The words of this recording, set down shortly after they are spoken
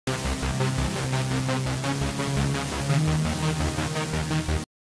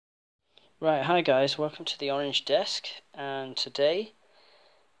Right, hi guys, welcome to the Orange Desk, and today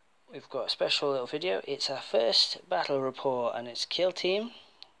we've got a special little video. It's our first battle report and it's Kill Team,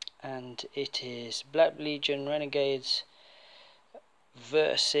 and it is Black Legion Renegades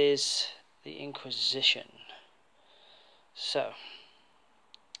versus the Inquisition. So,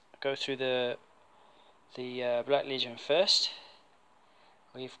 I'll go through the Black Legion first.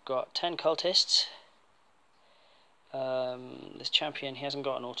 We've got 10 cultists. This champion, he hasn't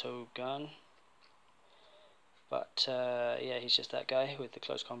got an auto gun, but yeah, he's just that guy with the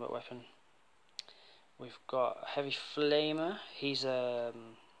close combat weapon. We've got a heavy flamer. He's a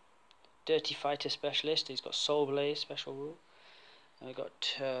dirty fighter specialist. He's got soul blaze special rule. And we've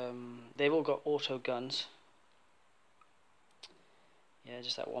got they've all got auto guns. Yeah,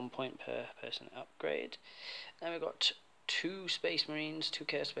 just that 1 point per person upgrade. Then we've got two Space Marines, two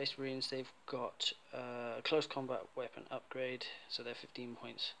Chaos Space Marines. They've got close combat weapon upgrade, so they're 15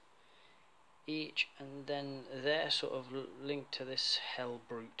 points each. And then they're sort of linked to this Hell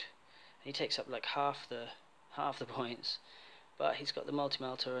Brute. He takes up like half the points, but he's got the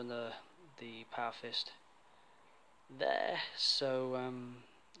multi-melter and the power fist there, so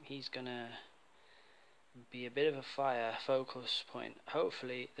he's gonna be a bit of a fire focus point.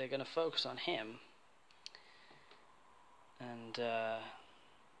 Hopefully they're gonna focus on him and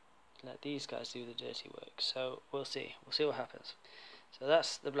let these guys do the dirty work. So we'll see what happens. So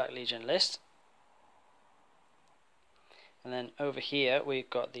that's the Black Legion list. And then over here we've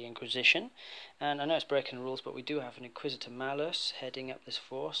got the Inquisition, and I know it's breaking the rules, but we do have an Inquisitor Malus heading up this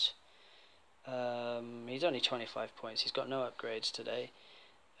force. He's only 25 points, he's got no upgrades today,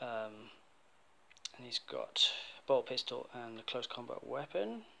 and he's got a bolt pistol and a close combat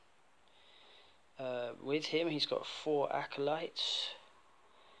weapon. With him he's got 4 acolytes.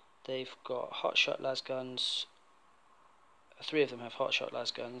 They've got hotshot las guns. 3 of them have hotshot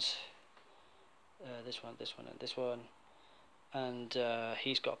las guns. This one, and this one. And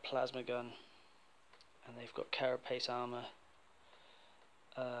he's got a plasma gun, and they've got carapace armor.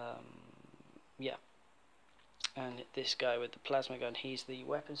 Yeah, and this guy with the plasma gun, he's the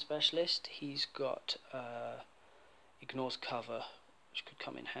weapon specialist. He's got ignores cover, which could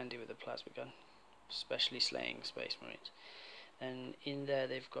come in handy with a plasma gun, especially slaying Space Marines. And in there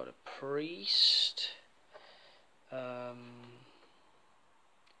they've got a priest.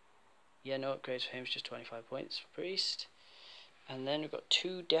 Yeah, no upgrades for him, it's just 25 points for priest. And then we've got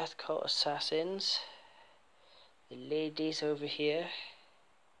 2 Death Cult assassins, the ladies over here.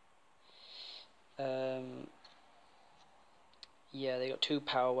 Yeah, they got 2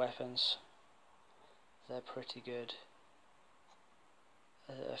 power weapons. They're pretty good.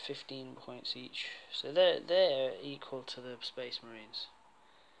 15 points each, so they're equal to the Space Marines.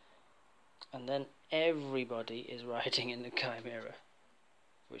 And then everybody is riding in the Chimera,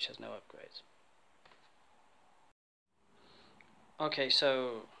 which has no upgrades. Okay,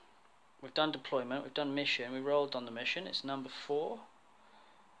 so we've done deployment, we've done mission, we rolled on the mission. It's number 4,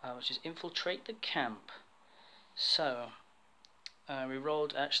 which is infiltrate the camp. So we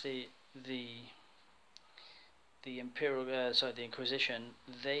rolled actually the Imperial, the Inquisition.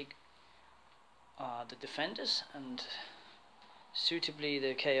 They are the defenders, and suitably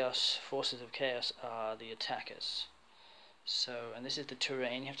the Chaos forces of Chaos are the attackers. So, and this is the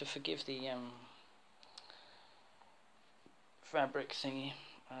terrain. You have to forgive the fabric thingy.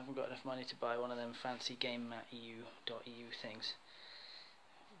 I haven't got enough money to buy one of them fancy GameMat.eu things,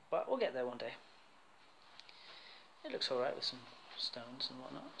 but we'll get there one day. It looks alright with some stones and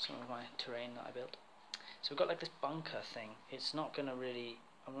whatnot, some of my terrain that I built. So we've got like this bunker thing. It's not going to really,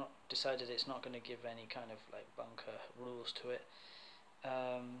 I'm not decided it's not going to give any kind of like bunker rules to it.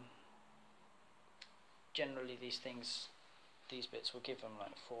 Generally these things, these bits will give them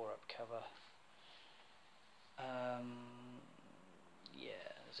like 4-up cover.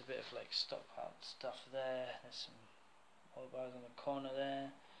 Yeah, there's a bit of like stockpile stuff there. There's some oil bars on the corner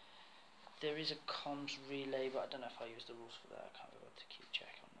there. There is a comms relay, but I don't know if I use the rules for that. I can't be able to keep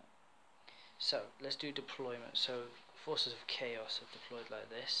check on that. So let's do deployment. So forces of Chaos are deployed like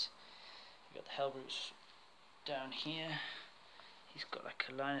this. We've got the Hellbrutes down here. He's got like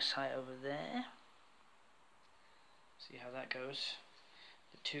a line of sight over there. See how that goes.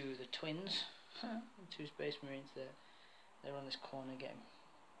 The twins, the 2 Space Marines there. They're on this corner, getting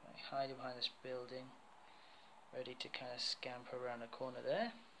like, hiding behind this building, ready to kind of scamper around the corner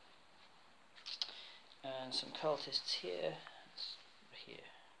there. And some cultists here. Here,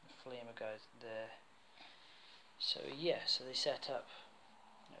 the flamer guys there. So yeah, so they set up.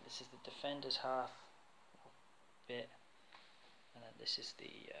 You know, this is the defenders half bit, and then this is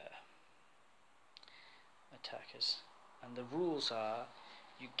the attackers. And the rules are,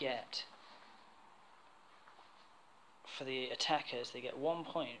 you get for the attackers, they get 1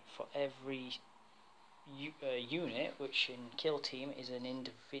 point for every unit, which in Kill Team is an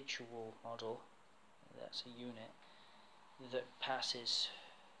individual model. That's a unit that passes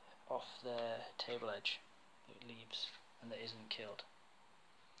off the table edge, that leaves and that isn't killed.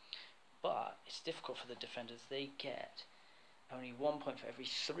 But it's difficult for the defenders. They get only 1 point for every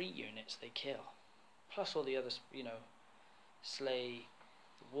 3 units they kill, plus all the others, you know, slay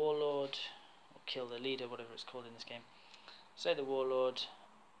the warlord or kill the leader, whatever it's called in this game. Slay the warlord,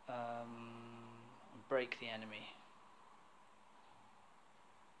 break the enemy.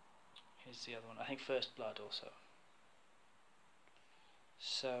 Here's the other one. I think First Blood also.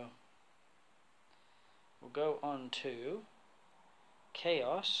 So we'll go on to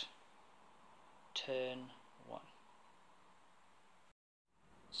Chaos, turn 1.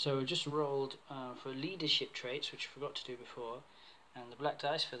 So we just rolled for leadership traits, which I forgot to do before, and the black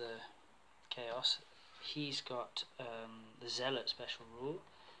dice for the Chaos. He's got the Zealot special rule.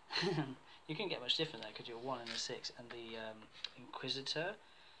 You can get much different there because you're 1 and a 6, and the Inquisitor.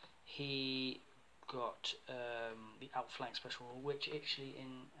 He got the outflank special rule, which actually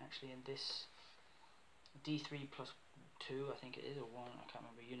in this D3 plus 2, I think it is, or 1, I can't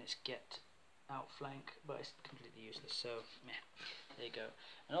remember. Units get outflank, but it's completely useless. So meh, there you go.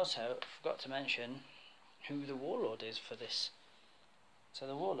 And also, I forgot to mention who the warlord is for this. So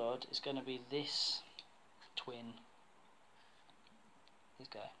the warlord is going to be this twin. This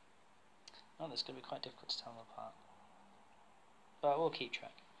guy. Oh, that's going to be quite difficult to tell them apart. But we'll keep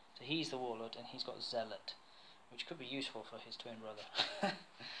track. So he's the warlord, and he's got Zealot, which could be useful for his twin brother.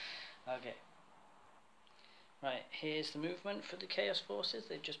 Okay. Right, here's the movement for the Chaos Forces.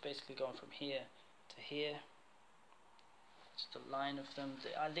 They've just basically gone from here to here. Just a line of them.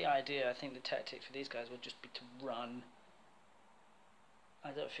 The idea, I think the tactic for these guys would just be to run.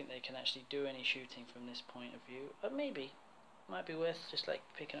 I don't think they can actually do any shooting from this point of view. But maybe. Might be worth just like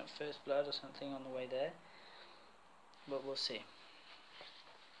picking up First Blood or something on the way there. But we'll see.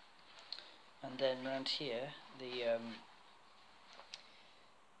 And then around here,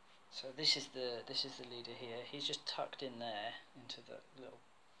 so this is the leader here. He's just tucked in there into the little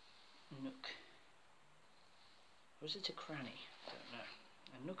nook. Or is it a cranny? I don't know.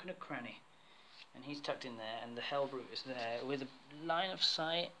 A nook and a cranny. And he's tucked in there, and the Hellbrute is there with a line of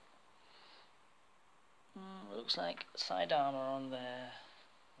sight. Looks like side armor on the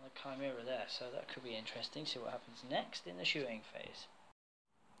Chimera there, so that could be interesting. See what happens next in the shooting phase.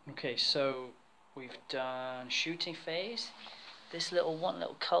 Okay, so we've done shooting phase. This one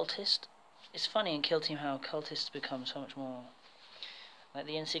little cultist. It's funny in Kill Team how cultists become so much more, like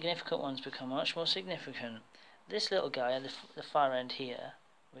the insignificant ones become much more significant. This little guy at the far end here,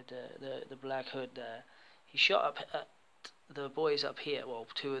 with the black hood there, he shot up at the boys up here, well,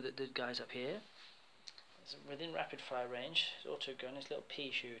 2 of the guys up here. It's within rapid fire range. His auto gun, his little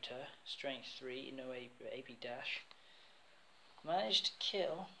pea shooter, strength 3, no AP dash. Managed to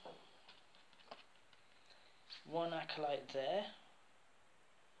kill 1 acolyte there,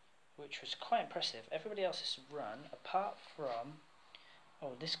 which was quite impressive. Everybody else has run, apart from,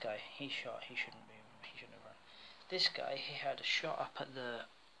 oh, this guy, he shot. He shouldn't have run. This guy, he had a shot up at the,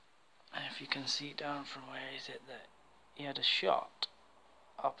 if you can see down from where is it, that he had a shot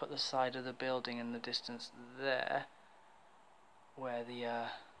up at the side of the building in the distance there, where the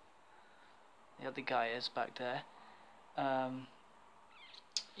other guy is back there.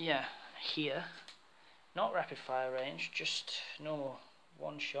 Yeah, here, not rapid fire range, just normal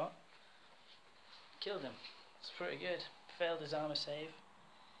 1 shot. Killed him. It's pretty good. Failed his armor save.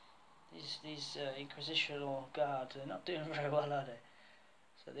 These Inquisitional guards are not doing very well, are they?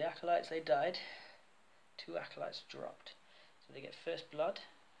 So the acolytes, they died. 2 acolytes dropped. So they get First Blood.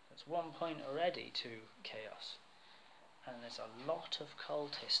 That's 1 point already to Chaos. And there's a lot of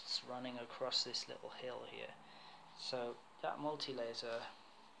cultists running across this little hill here. So that multi-laser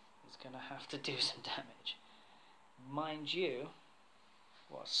is going to have to do some damage. Mind you,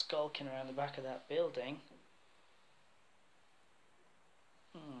 what's skulking around the back of that building?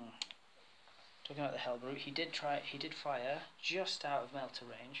 Talking about the Hellbrute, he did fire just out of melter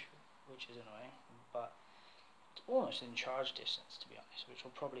range, which is annoying, but it's almost in charge distance, to be honest, which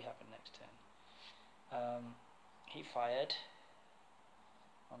will probably happen next turn. He fired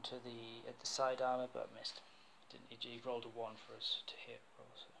onto at the side armor, but missed. He rolled a 1 for us to hit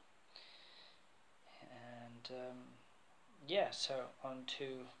also. And yeah, so on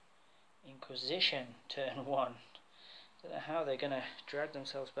to Inquisition, turn 1. Don't know how they're going to drag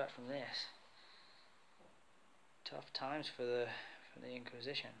themselves back from this. Tough times for the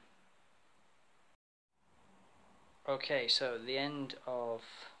Inquisition. Okay, so the end of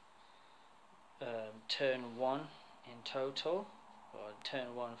turn 1 in total, or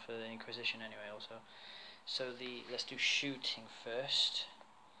turn 1 for the Inquisition anyway also. So let's do shooting first.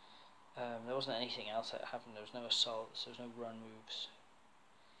 There wasn't anything else that happened. There was no assaults, there was no run moves.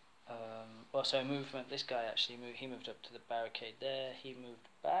 Also movement, this guy actually moved, he moved up to the barricade there, he moved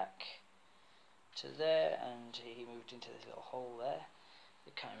back to there, and he moved into this little hole there.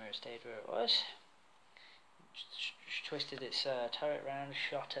 The Chimera stayed where it was. Twisted its turret round,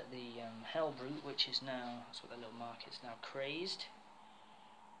 shot at the Hell Brute, which is now, that's what that little mark is now, crazed.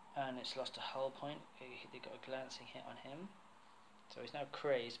 And it's lost a hull point. They got a glancing hit on him. So he's now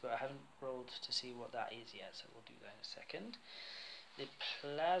crazed, but I haven't rolled to see what that is yet, so we'll do that in a second. The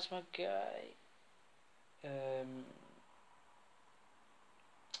plasma guy,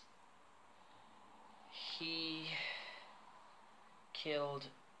 he killed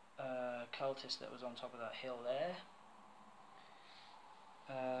a cultist that was on top of that hill there.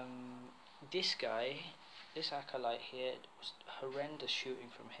 This guy, this acolyte here, was horrendous shooting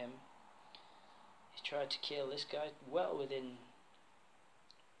from him. He tried to kill this guy well within,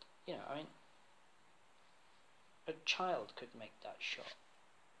 you know, I mean, a child could make that shot.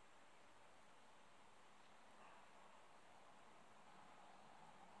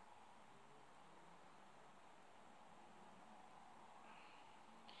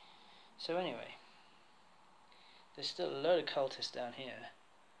 So anyway, there's still a load of cultists down here,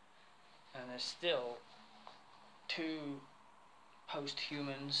 and there's still 2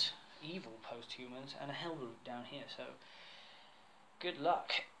 post-humans, evil post-humans, and a hell brute down here, so good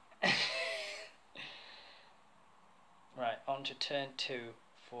luck. Right, on to turn 2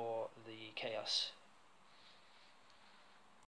 for the chaos